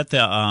going to set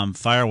the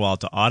firewall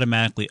to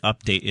automatically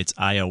update its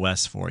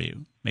iOS for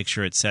you. Make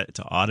sure it's set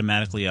to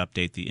automatically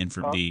update the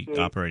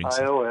operating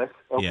system. iOS,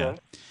 okay. Yeah.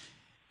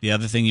 The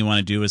other thing you want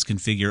to do is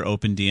configure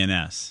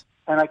OpenDNS.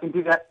 And I can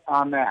do that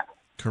on that.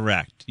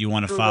 Correct. You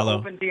want to Through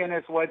follow the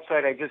OpenDNS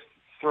website. I just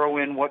throw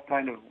in what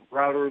kind of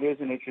router it is,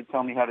 and it should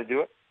tell me how to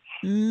do it.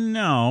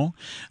 No,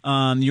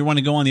 you want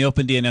to go on the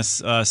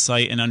OpenDNS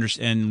site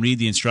and read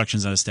the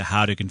instructions as to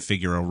how to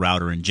configure a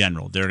router in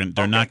general. They're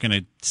not going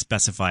to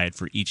specify it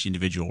for each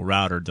individual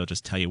router. They'll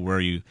just tell you where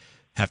you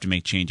have to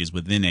make changes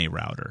within a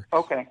router.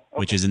 Okay.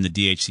 Which is in the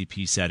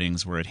DHCP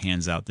settings where it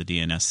hands out the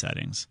DNS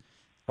settings.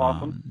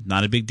 Awesome.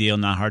 Not a big deal,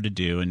 not hard to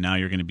do, and now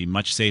you're going to be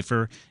much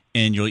safer,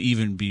 and you'll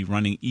even be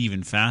running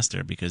even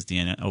faster because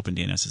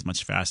OpenDNS is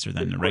much faster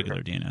than the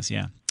regular DNS.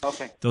 Yeah.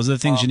 Okay. Those are the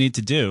things you need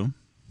to do.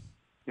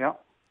 Yeah.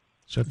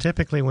 So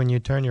typically when you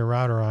turn your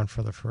router on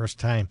for the first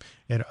time,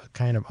 it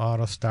kind of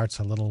auto starts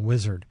a little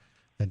wizard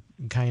that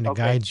kind of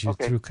guides you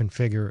through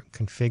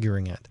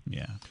configuring it.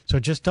 Yeah. So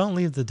just don't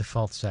leave the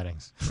default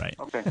settings. Right.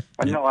 Okay.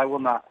 No, I will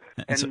not.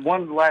 And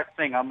one last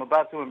thing, I'm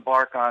about to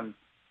embark on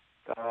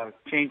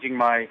changing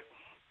my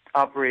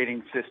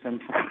operating system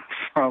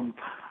from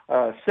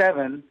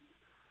 7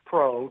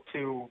 Pro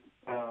to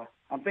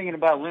I'm thinking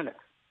about Linux.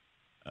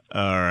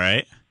 All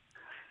right.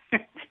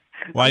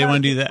 Why do you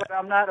want to do that? But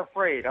I'm not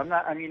afraid. I'm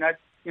not. I mean,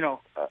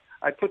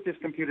 I put this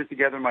computer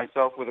together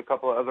myself with a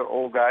couple of other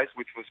old guys,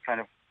 which was kind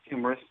of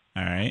humorous.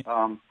 All right.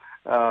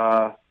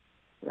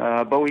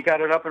 But we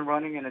got it up and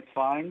running, and it's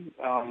fine.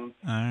 All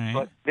right.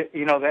 But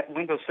that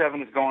Windows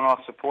 7 is going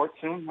off support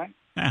soon, right?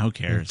 Who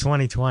cares?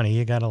 2020,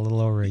 you got a little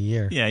over a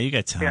year. Yeah, you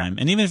got time.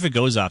 Yeah. And even if it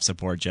goes off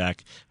support,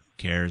 Jack,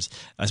 cares,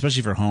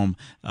 especially for home.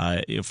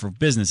 For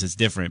business, it's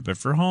different, but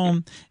for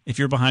home, if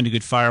you're behind a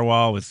good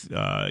firewall with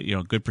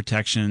good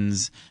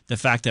protections, the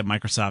fact that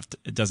Microsoft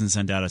doesn't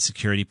send out a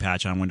security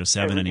patch on Windows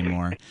 7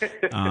 anymore,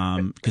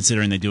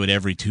 considering they do it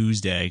every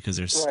Tuesday because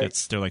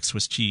they're like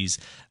Swiss cheese.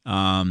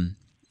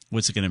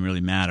 What's it going to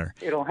really matter?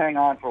 It'll hang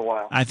on for a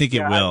while. I think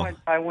it will.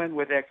 I went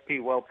with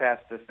XP well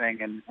past the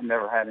thing and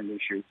never had an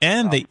issue.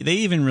 And they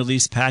even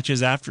released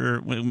patches after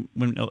when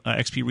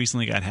XP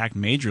recently got hacked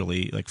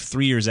majorly. Like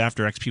 3 years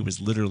after XP was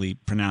literally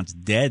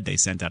pronounced dead, they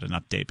sent out an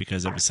update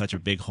because it was such a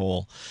big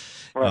hole.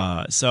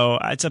 Right. So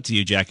it's up to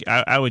you, Jack.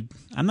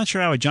 I'm not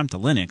sure I would jump to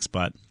Linux,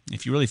 but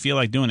if you really feel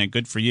like doing it,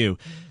 good for you.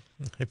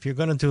 If you're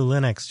going to do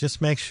Linux,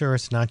 just make sure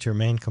it's not your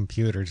main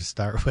computer to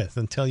start with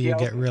until you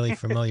get really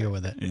familiar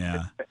with it.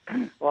 Yeah.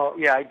 Well,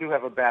 yeah, I do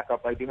have a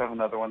backup. I do have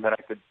another one that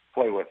I could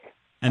play with.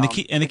 And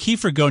the key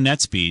for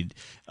GoNetspeed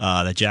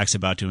that Jack's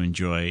about to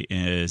enjoy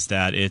is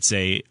that it's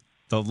a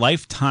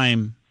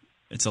lifetime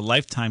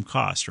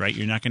cost, right?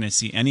 You're not going to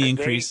see any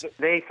increase.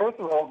 They first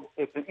of all,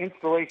 it's an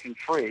installation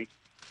free.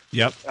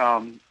 Yep.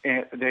 And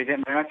they're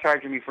not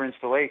charging me for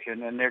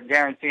installation, and they're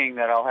guaranteeing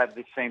that I'll have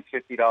the same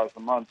 $50 a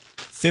month.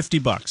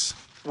 $50.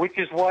 Which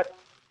is what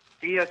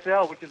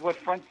DSL, which is what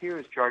Frontier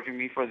is charging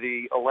me for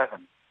the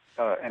 11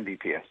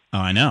 Mbps. Oh,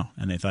 I know,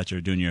 and they thought you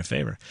were doing you a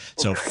favor.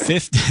 So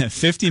 50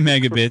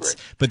 megabits,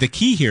 but the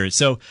key here is,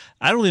 so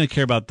I don't really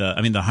care about the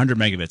 100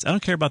 megabits. I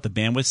don't care about the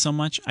bandwidth so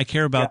much. I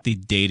care about the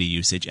data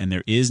usage, and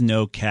there is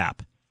no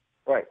cap.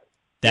 Right.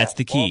 That's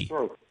the key.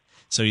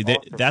 So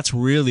that's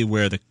really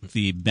where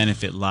the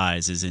benefit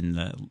lies, is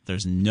in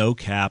there's no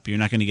cap. You're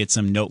not going to get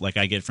some note like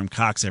I get from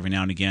Cox every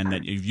now and again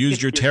that you've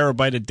used your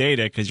terabyte of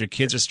data because your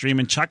kids are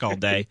streaming Chuck all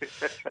day.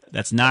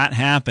 That's not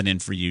happening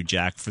for you,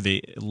 Jack, for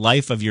the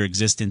life of your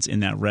existence in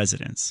that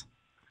residence.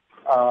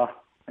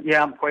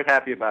 Yeah, I'm quite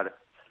happy about it.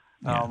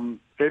 Yeah.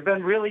 They've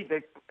been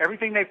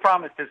everything they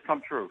promised has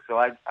come true. So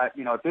I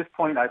at this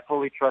point, I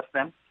fully trust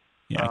them.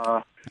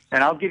 Yeah.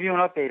 And I'll give you an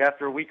update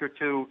after a week or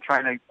two,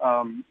 trying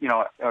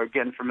to,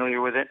 getting familiar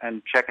with it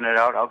and checking it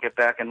out. I'll get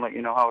back and let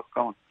you know how it's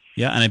going.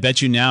 Yeah, and I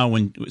bet you now,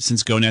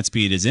 since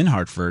GoNetspeed is in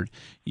Hartford,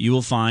 you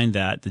will find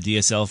that the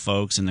DSL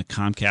folks and the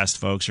Comcast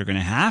folks are going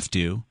to have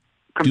to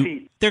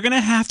compete. They're going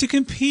to have to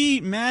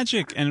compete,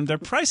 magic, and their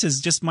prices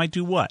just might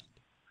do what?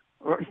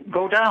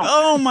 Go down.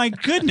 Oh my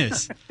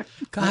goodness!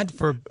 God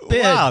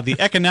forbid! Wow, the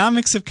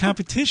economics of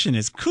competition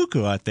is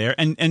cuckoo out there,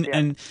 and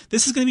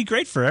this is going to be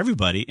great for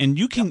everybody. And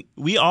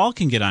we all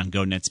can get on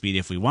GoNetspeed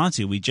if we want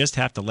to. We just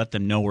have to let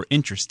them know we're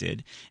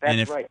interested.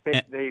 That's right.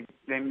 They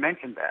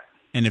mentioned that.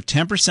 And if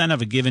 10%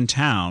 of a given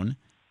town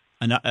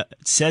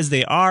says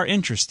they are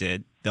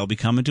interested, they'll be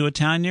coming to a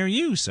town near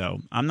you. So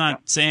I'm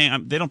not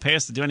saying they don't pay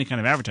us to do any kind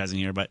of advertising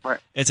here, but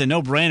it's a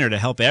no-brainer to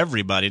help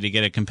everybody to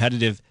get a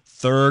competitive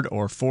third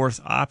or fourth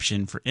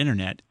option for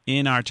internet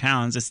in our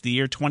towns. It's the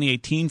year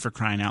 2018, for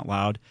crying out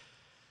loud.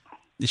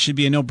 It should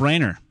be a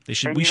no-brainer. You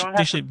don't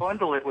have to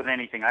bundle it with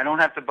anything. I don't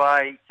have to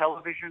buy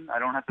television. I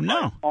don't have to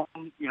buy a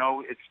phone.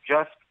 It's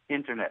just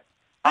internet.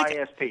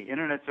 ISP,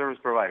 Internet Service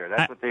Provider.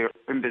 That's what they're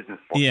in business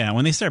for. Yeah,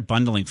 when they start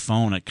bundling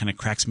phone, it kind of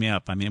cracks me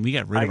up. I mean, we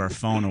got rid of our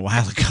phone a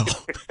while ago.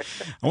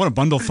 I want to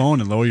bundle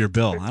phone and lower your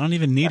bill. I don't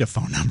even need a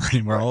phone number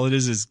anymore. All it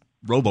is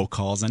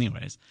robocalls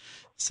anyways.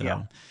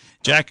 So,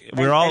 Jack,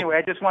 Anyway,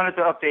 I just wanted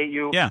to update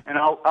you. Yeah. And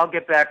I'll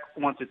get back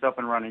once it's up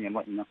and running and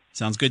let you know.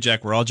 Sounds good,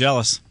 Jack. We're all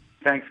jealous.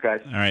 Thanks, guys.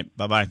 All right,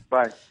 bye-bye.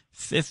 Bye.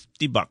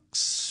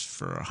 $50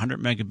 for 100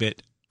 megabit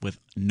with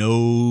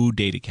no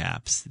data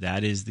caps.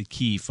 That is the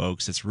key,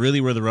 folks. That's really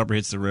where the rubber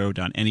hits the road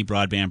on any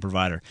broadband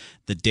provider,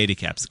 the data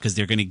caps, because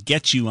they're going to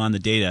get you on the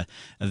data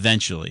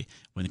eventually.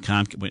 When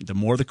the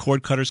more the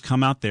cord cutters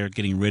come out there,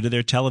 getting rid of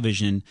their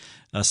television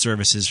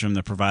services from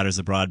the providers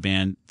of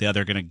broadband,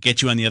 they're going to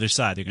get you on the other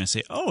side. They're going to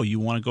say, oh, you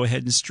want to go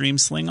ahead and stream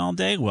Sling all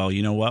day? Well,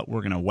 you know what?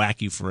 We're going to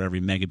whack you for every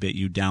megabit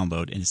you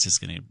download, and it's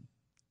just going to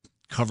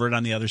cover it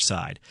on the other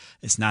side.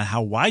 It's not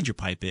how wide your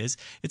pipe is,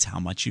 it's how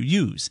much you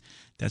use.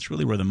 That's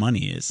really where the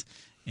money is.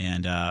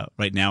 And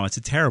right now it's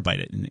a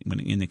terabyte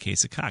in the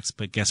case of Cox.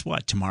 But guess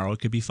what? Tomorrow it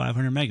could be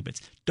 500 megabits.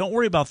 Don't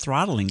worry about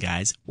throttling,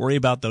 guys. Worry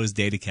about those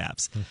data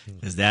caps,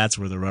 because that's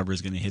where the rubber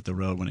is going to hit the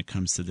road when it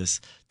comes to this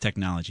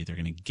technology. They're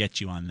going to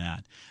get you on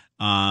that.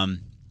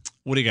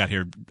 What do you got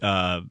here,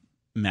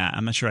 Matt?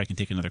 I'm not sure I can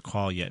take another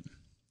call yet.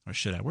 Or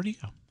should I? Where do you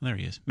go? There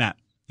he is. Matt,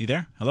 you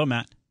there? Hello,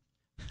 Matt.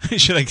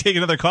 Should I take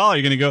another call? Or are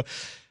you going to go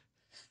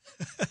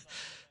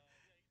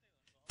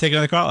take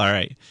another call? All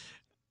right.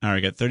 All right,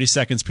 got 30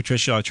 seconds,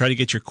 Patricia. I'll try to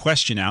get your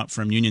question out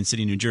from Union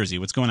City, New Jersey.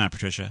 What's going on,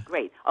 Patricia?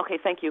 Great. Okay,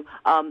 thank you.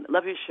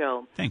 Love your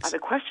show. Thanks. I have a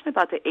question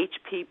about the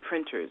HP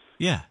printers.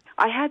 Yeah.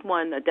 I had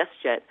one, a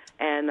DeskJet,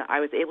 and I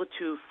was able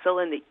to fill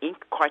in the ink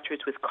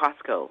cartridge with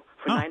Costco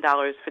for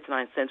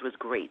 $9.59. Was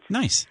great.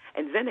 Nice.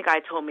 And then the guy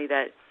told me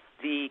that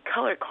the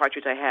color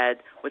cartridge I had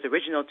was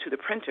original to the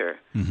printer.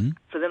 Mm-hmm.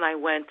 So then I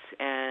went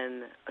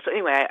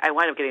anyway, I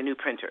wound up getting a new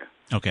printer.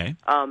 Okay.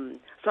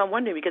 So I'm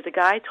wondering, because the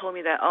guy told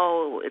me that,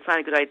 it's not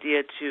a good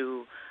idea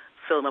to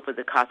fill them up with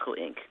the Costco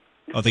ink.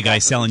 Oh, the guy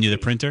selling you the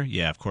printer?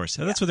 Yeah, of course.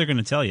 That's what they're going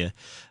to tell you.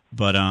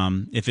 But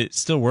if it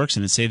still works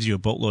and it saves you a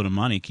boatload of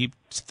money, keep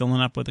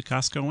filling up with the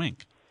Costco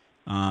ink.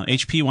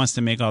 HP wants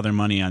to make all their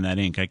money on that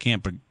ink. I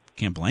can't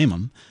blame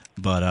them.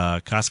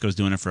 But Costco's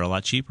doing it for a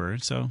lot cheaper.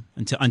 So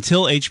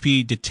until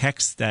HP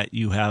detects that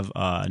you have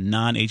a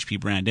non-HP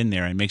brand in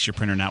there and makes your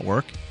printer not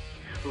work.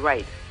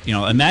 Right.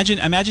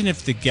 Imagine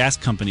if the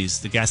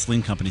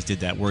gasoline companies did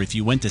that, where if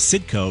you went to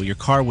Citgo, your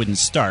car wouldn't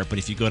start, but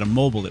if you go to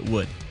Mobil, it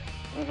would.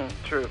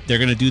 Mm-hmm, true. They're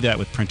going to do that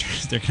with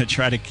printers. They're going to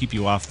try to keep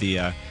you off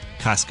the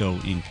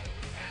Costco ink.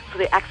 So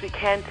they actually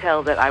can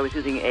tell that I was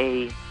using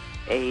a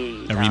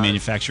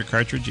remanufactured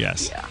cartridge?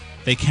 Yes. Yeah.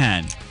 They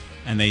can.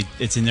 And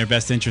it's in their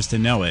best interest to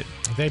know it.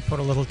 They put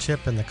a little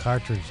chip in the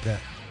cartridge that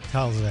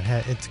tells it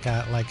it's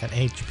got like an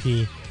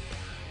HP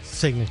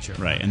signature.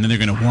 Right, and then they're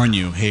going to warn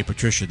you, hey,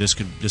 Patricia, this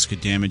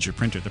could damage your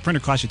printer. The printer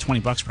costs you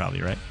 $20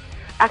 probably, right?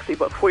 Actually,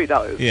 about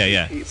 $40.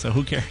 Yeah. So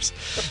who cares?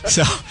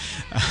 So,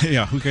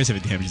 who cares if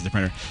it damages the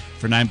printer?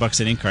 For $9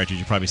 an ink cartridge,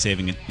 you're probably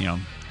saving it.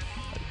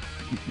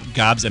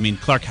 Gobs. I mean,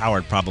 Clark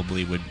Howard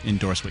probably would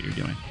endorse what you're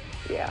doing.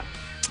 Yeah.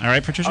 All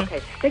right, Patricia.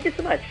 Okay. Thank you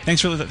so much.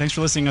 Thanks for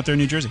listening out there in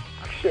New Jersey.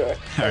 Sure.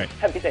 All right.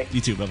 Have a good day.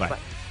 You too. Bye-bye.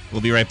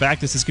 We'll be right back.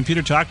 This is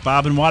Computer Talk.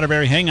 Bob and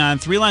Waterbury. Hang on.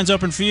 3 lines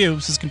open for you.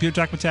 This is Computer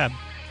Talk with Tab.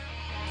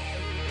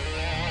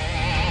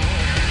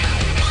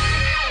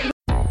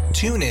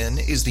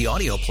 TuneIn is the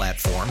audio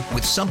platform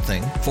with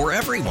something for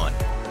everyone.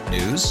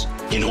 News.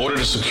 In order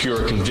to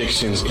secure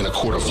convictions in a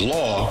court of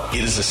law,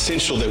 it is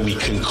essential that we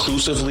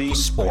conclusively.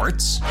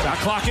 Sports. Shot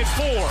clock at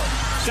 4.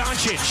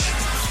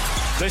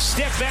 Doncic. The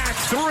step back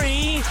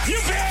 3. You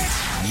bet.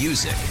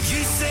 Music.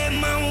 You set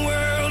my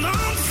world on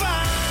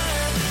fire.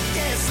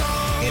 Yes,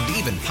 and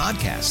even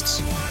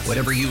podcasts.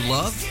 Whatever you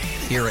love,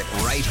 hear it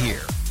right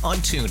here on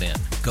TuneIn.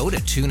 Go to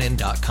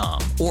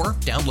TuneIn.com or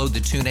download the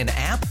TuneIn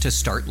app to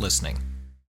start listening.